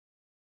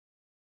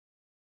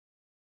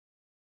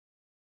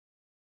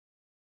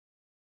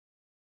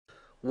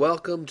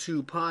Welcome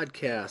to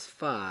podcast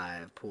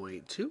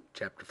 5.2,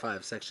 chapter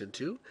 5, section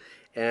 2.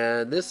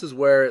 And this is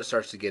where it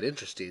starts to get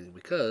interesting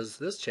because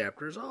this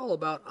chapter is all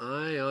about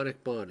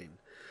ionic bonding.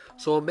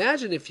 So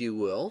imagine, if you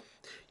will,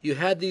 you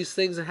had these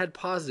things that had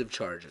positive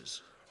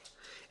charges.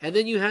 And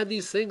then you had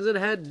these things that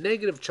had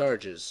negative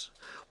charges.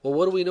 Well,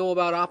 what do we know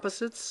about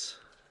opposites?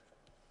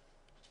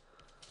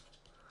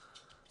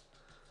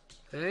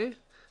 Okay,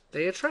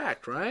 they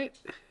attract, right?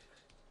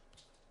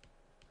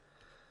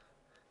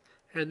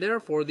 And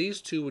therefore, these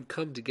two would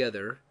come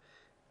together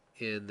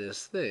in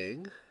this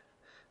thing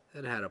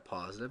that had a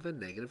positive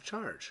and negative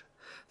charge.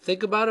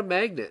 Think about a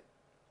magnet.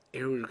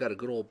 Here we've got a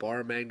good old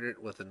bar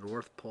magnet with a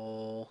north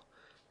pole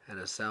and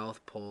a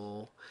south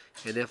pole.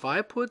 And if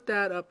I put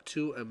that up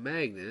to a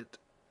magnet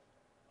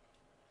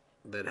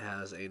that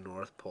has a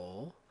north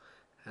pole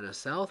and a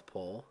south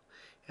pole,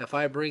 if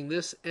I bring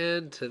this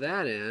end to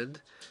that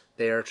end,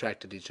 they are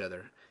attracted to each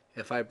other.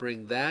 If I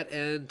bring that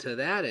end to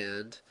that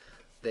end,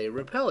 they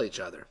repel each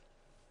other.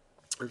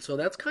 And so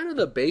that's kind of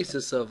the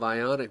basis of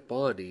ionic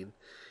bonding,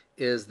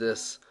 is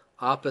this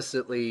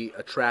oppositely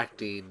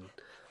attracting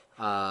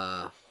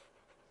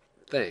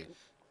thing.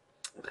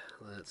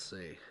 Let's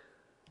see.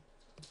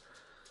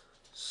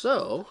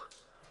 So,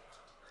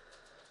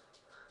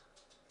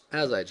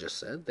 as I just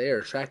said, they are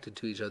attracted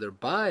to each other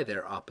by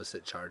their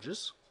opposite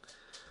charges.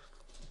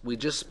 We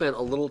just spent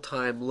a little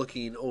time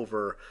looking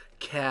over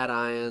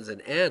cations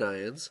and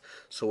anions.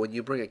 So when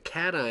you bring a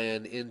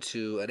cation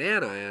into an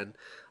anion,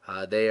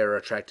 they are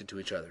attracted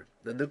to each other.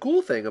 And the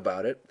cool thing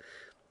about it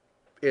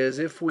is,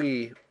 if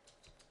we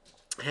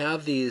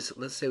have these,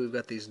 let's say we've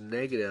got these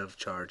negative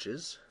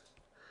charges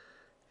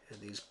and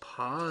these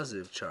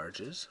positive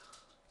charges.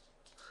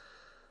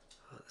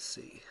 Let's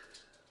see.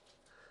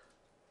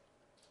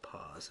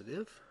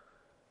 Positive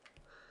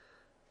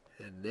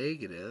and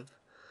negative.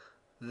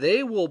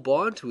 They will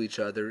bond to each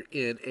other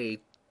in a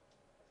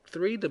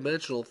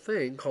three-dimensional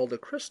thing called a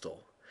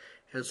crystal.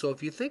 And so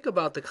if you think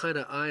about the kind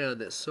of ion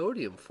that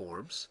sodium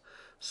forms,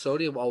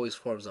 sodium always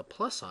forms a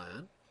plus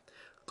ion.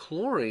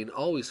 Chlorine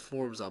always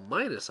forms a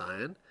minus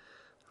ion.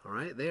 All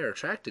right, they are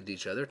attracted to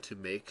each other to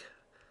make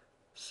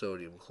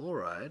sodium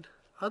chloride,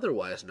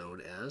 otherwise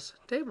known as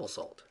table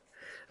salt.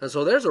 And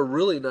so there's a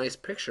really nice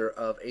picture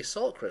of a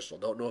salt crystal.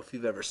 Don't know if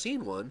you've ever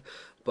seen one,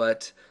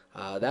 but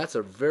that's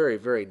a very,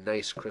 very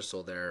nice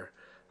crystal there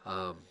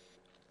of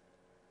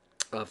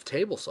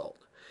table salt.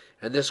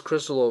 And this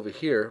crystal over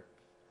here,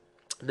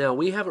 now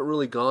we haven't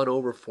really gone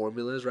over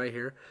formulas right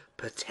here.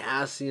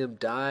 Potassium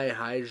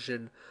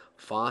dihydrogen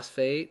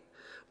phosphate.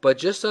 But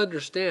just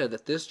understand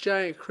that this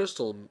giant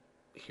crystal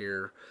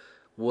here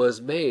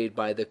was made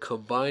by the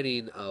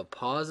combining of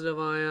positive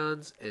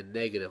ions and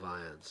negative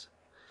ions.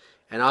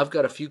 And I've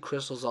got a few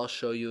crystals I'll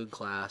show you in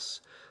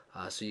class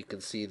so you can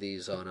see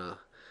these on a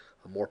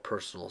more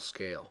personal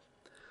scale.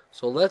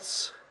 So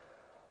let's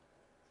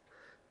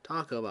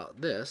talk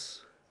about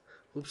this.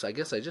 Oops, I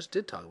guess I just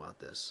did talk about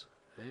this.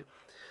 Okay?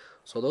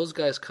 So those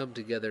guys come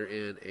together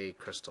in a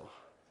crystal.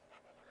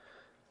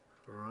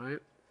 All right.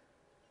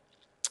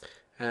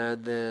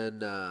 And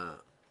then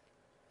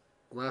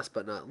last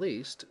but not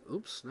least,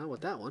 oops, not with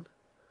that one.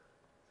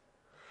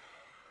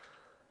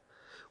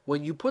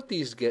 When you put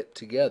these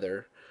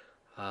together,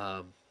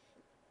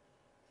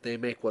 they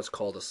make what's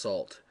called a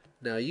salt.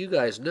 Now you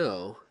guys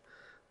know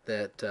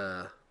that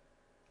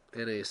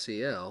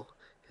NaCl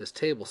is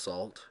table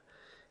salt,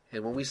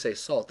 and when we say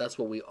salt, that's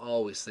what we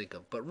always think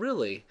of. But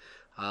really,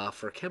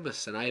 for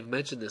chemists, and I've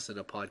mentioned this in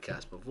a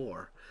podcast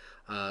before,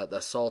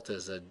 the salt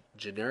is a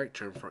generic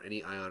term for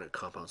any ionic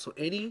compound. So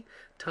any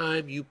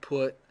time you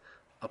put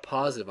a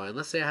positive ion,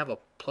 let's say I have a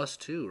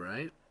 +2,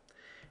 right?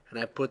 And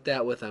I put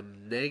that with a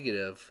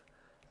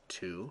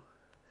 -2,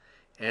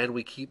 and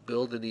we keep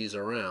building these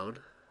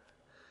around,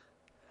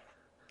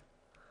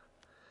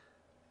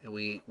 and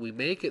we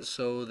make it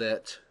so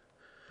that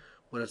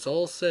when it's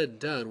all said and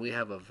done, we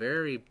have a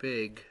very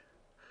big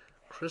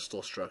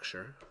crystal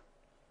structure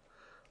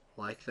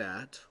like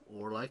that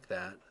or like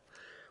that.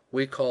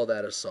 We call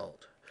that a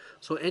salt.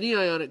 So any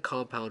ionic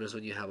compound is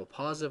when you have a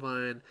positive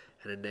ion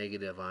and a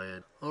negative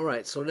ion. All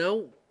right, so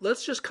now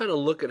let's just kind of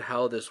look at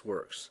how this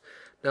works.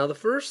 Now the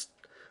first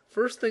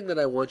thing that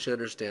I want you to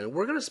understand, and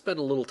we're going to spend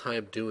a little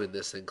time doing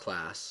this in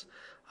class,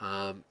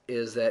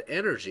 is that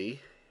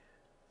energy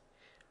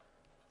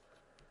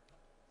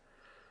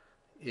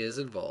is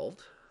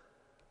involved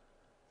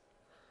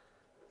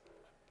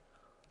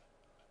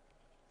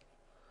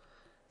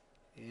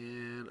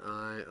in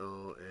ion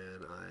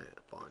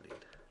bonding.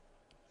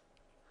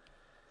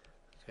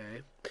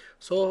 Okay,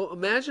 so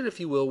imagine, if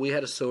you will, we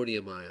had a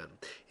sodium ion.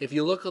 If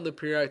you look on the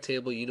periodic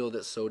table, you know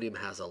that sodium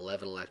has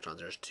 11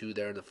 electrons. There's 2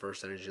 there in the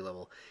first energy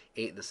level,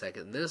 8 in the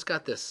second, and then it's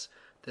got this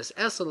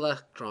s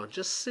electron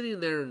just sitting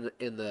there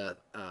in the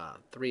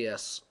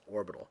 3s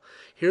orbital.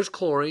 Here's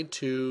chlorine,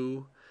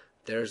 2,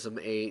 there's some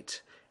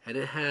 8, and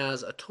it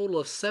has a total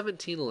of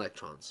 17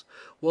 electrons.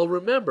 Well,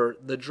 remember,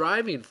 the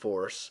driving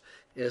force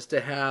is to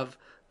have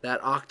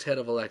that octet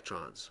of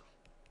electrons,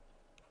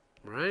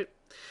 right?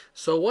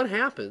 So what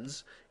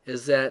happens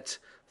is that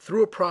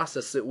through a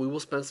process that we will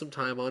spend some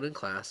time on in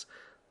class,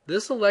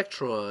 this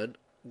electron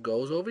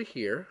goes over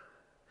here,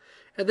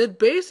 and then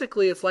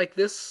basically it's like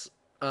this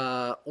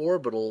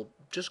orbital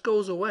just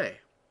goes away.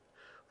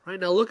 Right,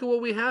 now look at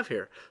what we have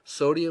here.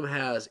 Sodium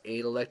has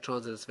 8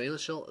 electrons in its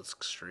valence shell. It's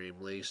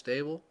extremely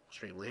stable,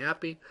 extremely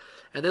happy.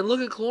 And then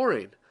look at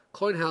chlorine.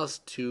 Chlorine has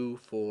 2,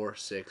 4,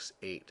 6,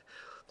 8.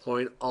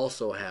 Chlorine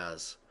also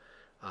has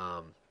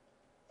an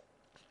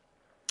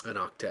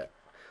octet.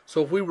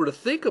 So if we were to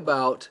think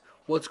about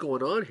what's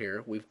going on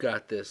here, we've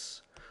got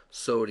this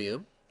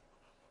sodium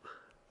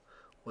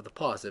with a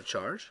positive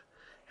charge,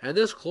 and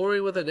this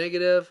chlorine with a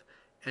negative,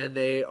 and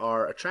they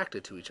are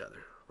attracted to each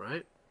other,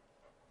 right?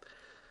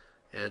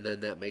 And then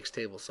that makes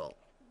table salt.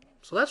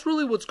 So that's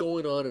really what's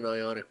going on in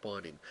ionic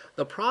bonding.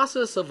 The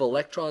process of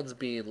electrons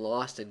being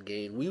lost and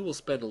gained, we will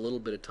spend a little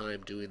bit of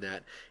time doing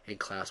that in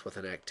class with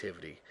an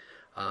activity.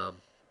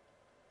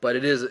 But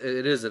it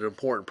is an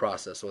important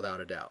process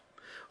without a doubt.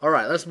 All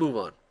right, let's move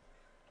on.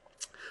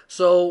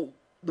 So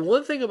the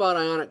one thing about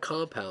ionic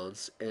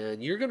compounds,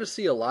 and you're going to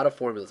see a lot of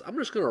formulas. I'm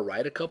just going to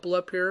write a couple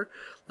up here.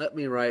 Let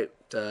me write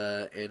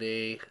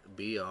NaBr.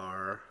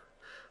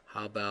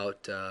 How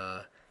about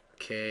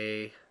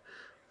K?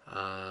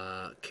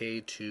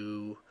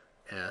 K2S,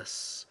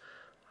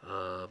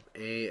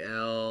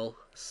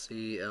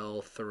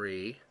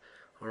 AlCl3.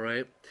 All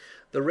right.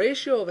 The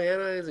ratio of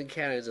anions and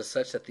cations is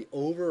such that the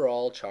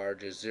overall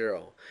charge is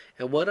 0.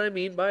 And what I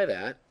mean by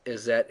that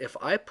is that if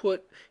I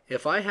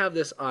have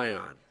this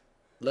ion,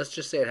 let's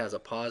just say it has a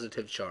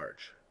positive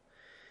charge,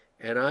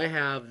 and I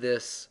have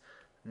this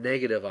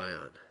negative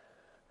ion,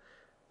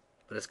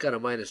 but it's got a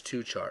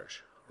 -2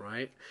 charge,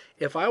 right?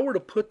 If I were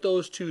to put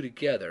those two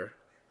together,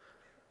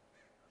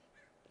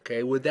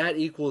 okay, would that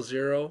equal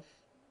 0?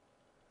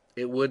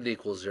 It wouldn't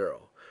equal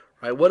 0.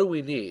 Right? What do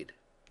we need?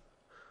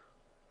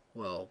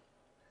 Well,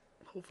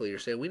 hopefully you're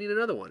saying we need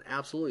another one.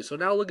 Absolutely. So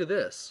now look at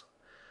this.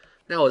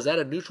 Now, is that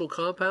a neutral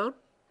compound?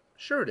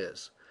 Sure it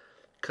is.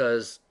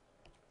 Because,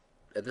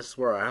 and this is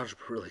where our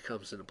algebra really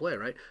comes into play,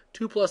 right?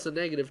 2 plus a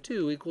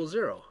 -2 equals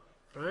 0.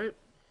 Right?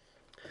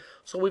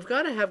 So we've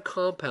got to have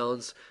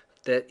compounds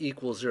that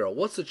equal 0.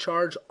 What's the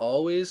charge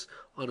always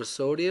on a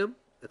sodium?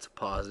 It's a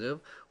positive.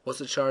 What's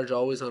the charge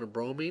always on a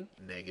bromine?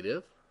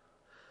 Negative.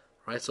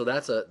 Right, so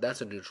that's a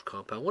neutral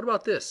compound. What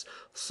about this?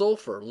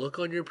 Sulfur. Look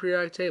on your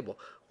periodic table.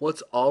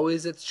 What's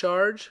always its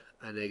charge?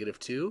 A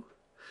 -2.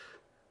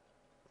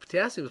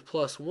 Potassium is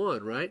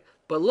 +1, right?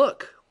 But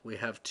look, we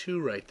have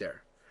 2 right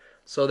there.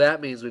 So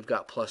that means we've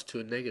got +2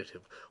 and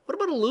 -2. What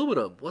about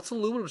aluminum? What's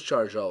aluminum's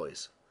charge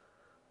always?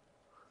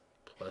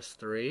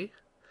 +3.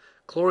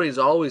 Chlorine's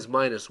always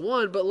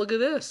 -1, but look at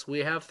this.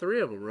 We have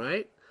 3 of them,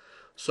 right?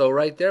 So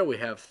right there we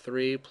have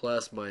 3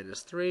 plus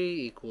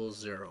 -3 equals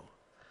 0.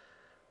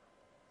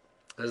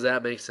 Does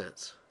that make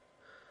sense?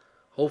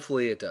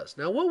 Hopefully it does.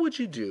 Now what would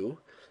you do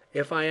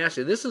if I asked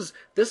you, this is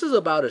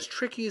about as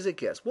tricky as it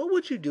gets. What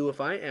would you do if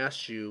I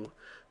asked you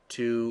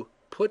to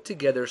put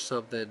together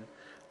something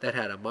that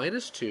had a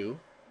 -2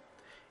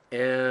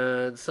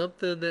 and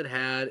something that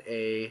had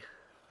a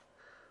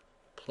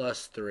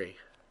 +3?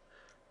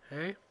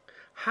 Okay?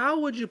 How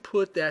would you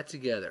put that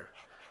together?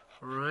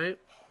 All right?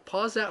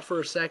 Pause that for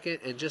a second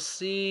and just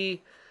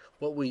see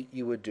what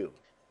you would do.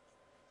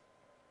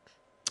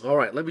 All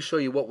right, let me show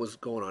you what was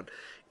going on.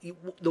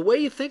 The way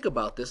you think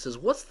about this is,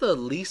 what's the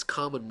least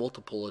common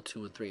multiple of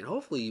 2 and 3? And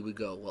hopefully you would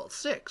go, well, it's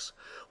 6.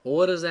 Well,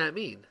 what does that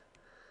mean?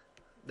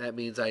 That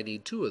means I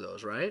need 2 of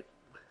those, right?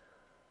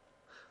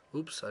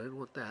 Oops, I didn't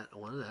want that. I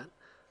wanted that.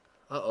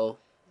 Uh-oh.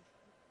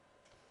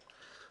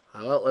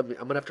 Well, I'm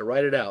going to have to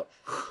write it out.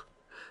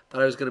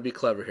 Thought I was going to be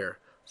clever here.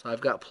 So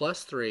I've got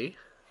 +3.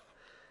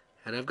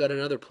 And I've got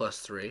another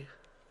 +3,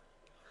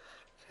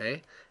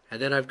 okay,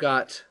 and then I've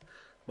got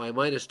my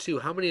 -2.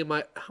 How many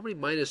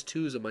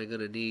 -2s am I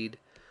going to need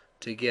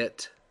to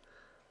get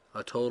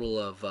a total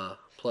of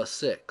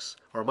 +6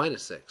 or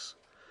 -6?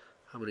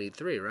 I'm going to need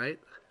 3, right?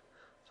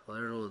 So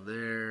there's one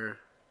there,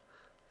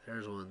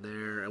 there's one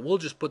there, and we'll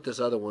just put this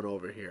other one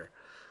over here.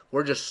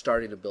 We're just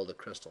starting to build a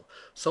crystal.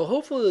 So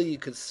hopefully you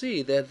can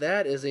see that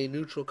that is a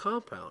neutral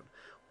compound.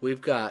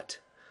 We've got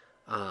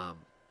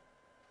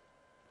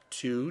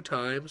 2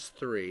 times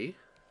 3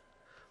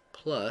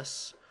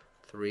 plus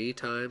 3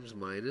 times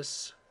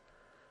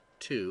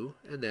 -2,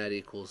 and that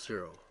equals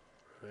 0,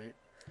 right?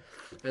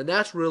 And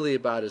that's really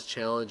about as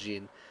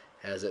challenging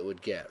as it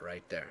would get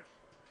right there.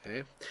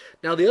 Okay.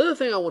 Now the other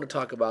thing I want to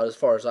talk about as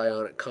far as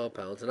ionic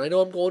compounds, and I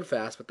know I'm going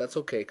fast, but that's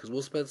okay because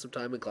we'll spend some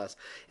time in class,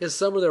 is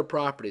some of their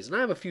properties. And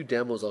I have a few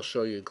demos I'll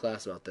show you in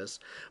class about this.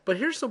 But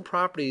here's some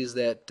properties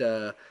that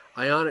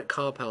ionic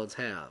compounds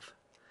have.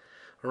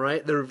 All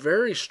right, they're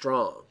very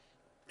strong.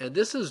 And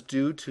this is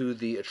due to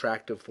the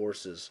attractive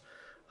forces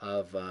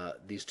of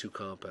these two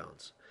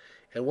compounds.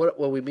 And what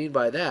we mean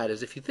by that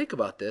is, if you think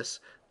about this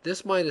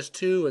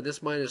 -2 and this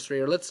 -3,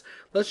 or let's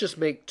just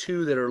make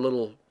 2 that are a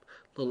little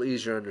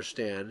easier to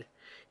understand.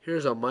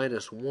 Here's a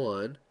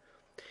 -1,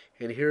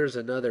 and here's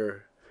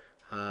another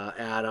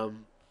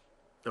atom,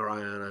 or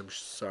ion, I'm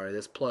sorry,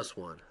 that's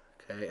 +1.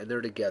 Okay, and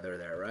they're together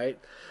there, right?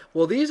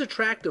 Well, these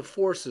attractive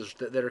forces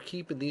that are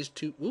keeping these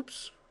two...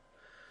 Oops.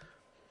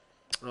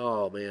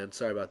 Oh, man,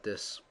 sorry about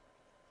this.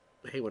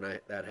 I hate when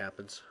that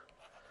happens.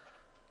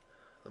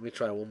 Let me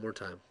try one more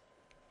time.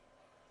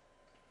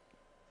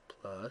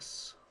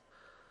 Plus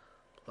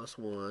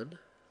 1,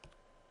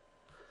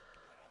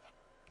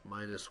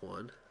 minus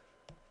 1.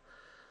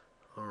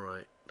 All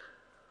right.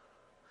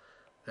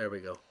 There we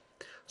go.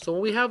 So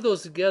when we have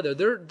those together,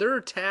 they're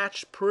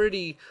attached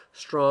pretty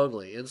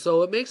strongly, and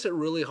so it makes it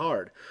really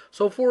hard.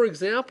 So for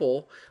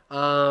example,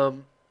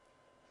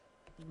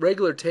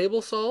 regular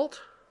table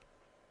salt,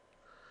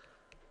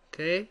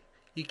 okay,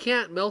 you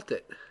can't melt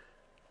it.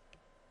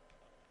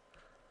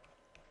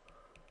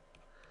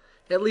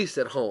 At least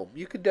at home.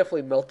 You could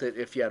definitely melt it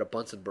if you had a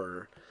Bunsen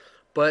burner.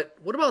 But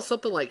what about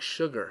something like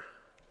sugar?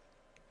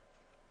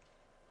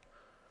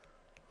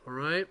 All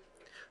right?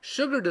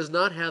 Sugar does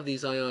not have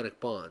these ionic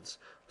bonds,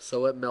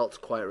 so it melts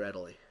quite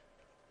readily.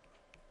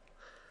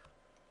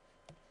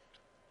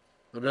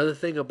 Another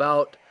thing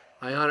about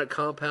ionic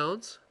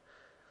compounds,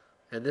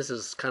 and this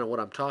is kind of what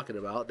I'm talking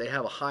about, they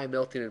have a high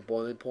melting and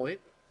boiling point.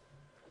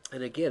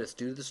 And again, it's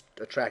due to this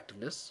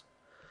attractiveness.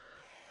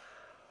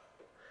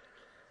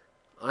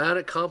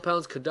 Ionic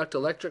compounds conduct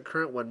electric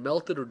current when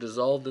melted or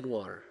dissolved in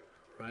water,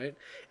 right?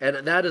 And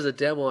that is a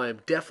demo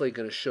I'm definitely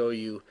going to show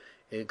you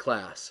in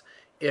class.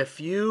 If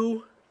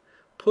you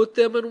put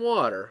them in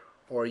water,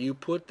 or you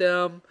put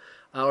them,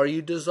 or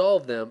you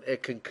dissolve them,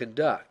 it can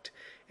conduct.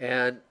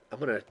 And I'm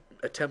going to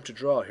attempt to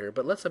draw here,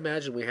 but let's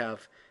imagine we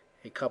have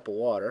a cup of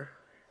water.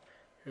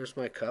 Here's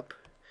my cup.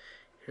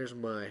 Here's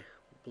my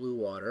blue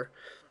water.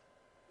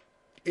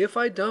 If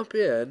I dump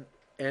in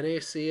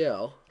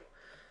NaCl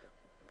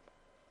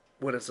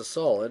when it's a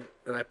solid,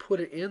 and I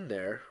put it in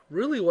there,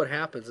 really what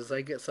happens is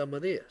I get some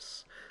of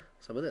this.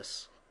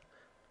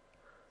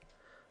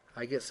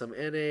 I get some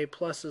Na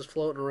pluses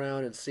floating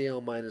around and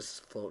Cl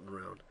minuses floating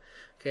around.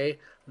 Okay,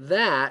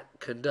 that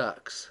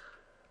conducts.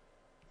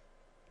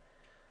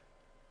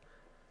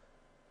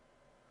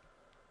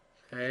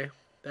 Okay,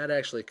 that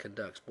actually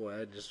conducts.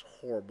 Boy, I just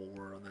horrible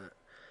word on that.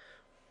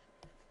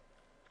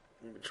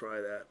 Let me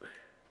try that.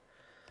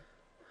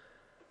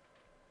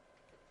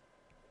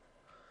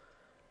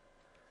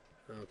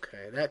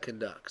 Okay, that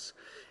conducts.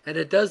 And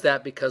it does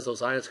that because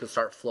those ions can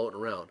start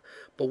floating around.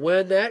 But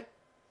when that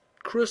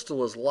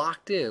crystal is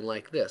locked in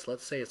like this,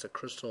 let's say it's a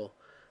crystal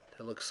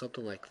that looks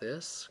something like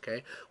this,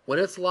 okay? When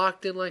it's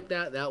locked in like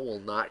that, that will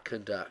not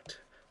conduct.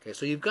 Okay,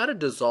 so you've got to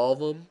dissolve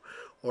them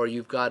or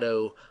you've got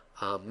to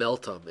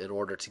melt them in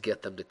order to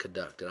get them to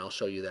conduct, and I'll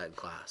show you that in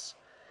class.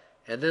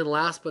 And then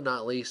last but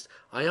not least,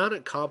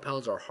 ionic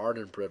compounds are hard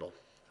and brittle,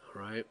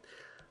 all right?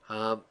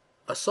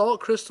 A salt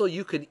crystal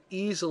you can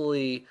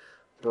easily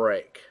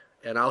break.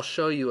 And I'll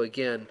show you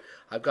again,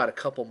 I've got a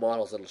couple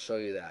models that'll show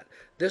you that.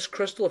 This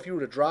crystal, if you were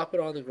to drop it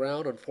on the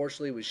ground,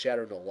 unfortunately would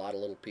shatter into a lot of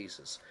little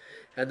pieces.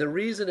 And the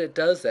reason it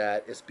does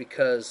that is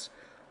because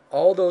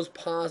all those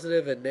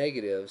positive and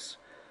negatives,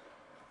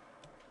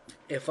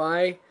 if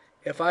I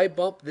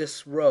bump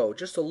this row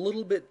just a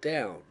little bit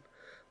down,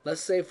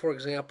 let's say for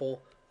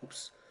example,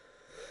 oops,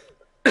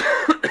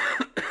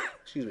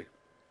 excuse me.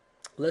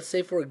 Let's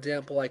say for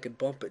example I could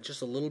bump it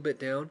just a little bit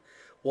down.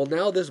 Well,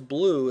 now this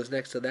blue is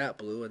next to that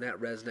blue, and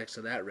that red is next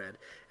to that red.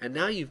 And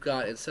now you've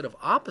got, instead of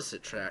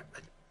opposite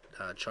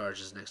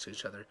charges next to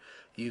each other,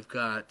 you've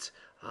got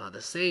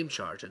the same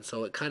charge. And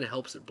so it kind of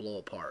helps it blow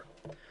apart.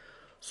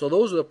 So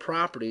those are the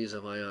properties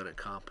of ionic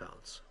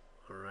compounds.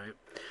 All right.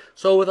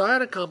 So with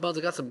ionic compounds,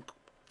 I got some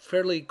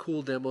fairly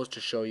cool demos to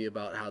show you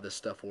about how this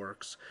stuff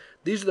works.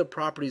 These are the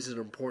properties that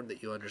are important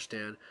that you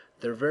understand.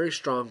 They're very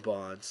strong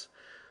bonds.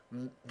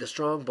 The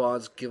strong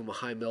bonds give them a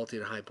high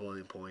melting and high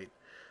boiling point.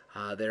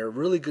 They're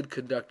really good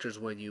conductors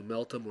when you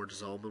melt them or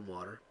dissolve them in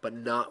water, but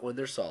not when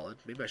they're solid.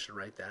 Maybe I should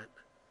write that.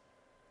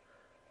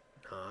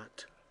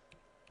 Not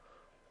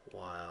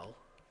while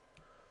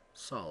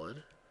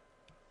solid.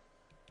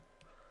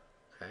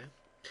 Okay.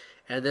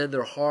 And then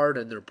they're hard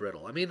and they're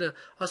brittle. I mean,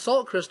 a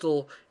salt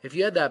crystal, if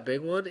you had that big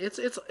one,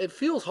 it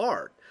feels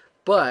hard,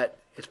 but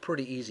it's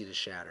pretty easy to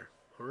shatter.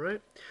 All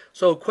right.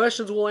 So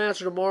questions we'll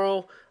answer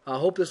tomorrow. I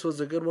hope this was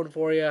a good one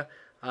for you.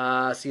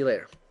 See you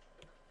later.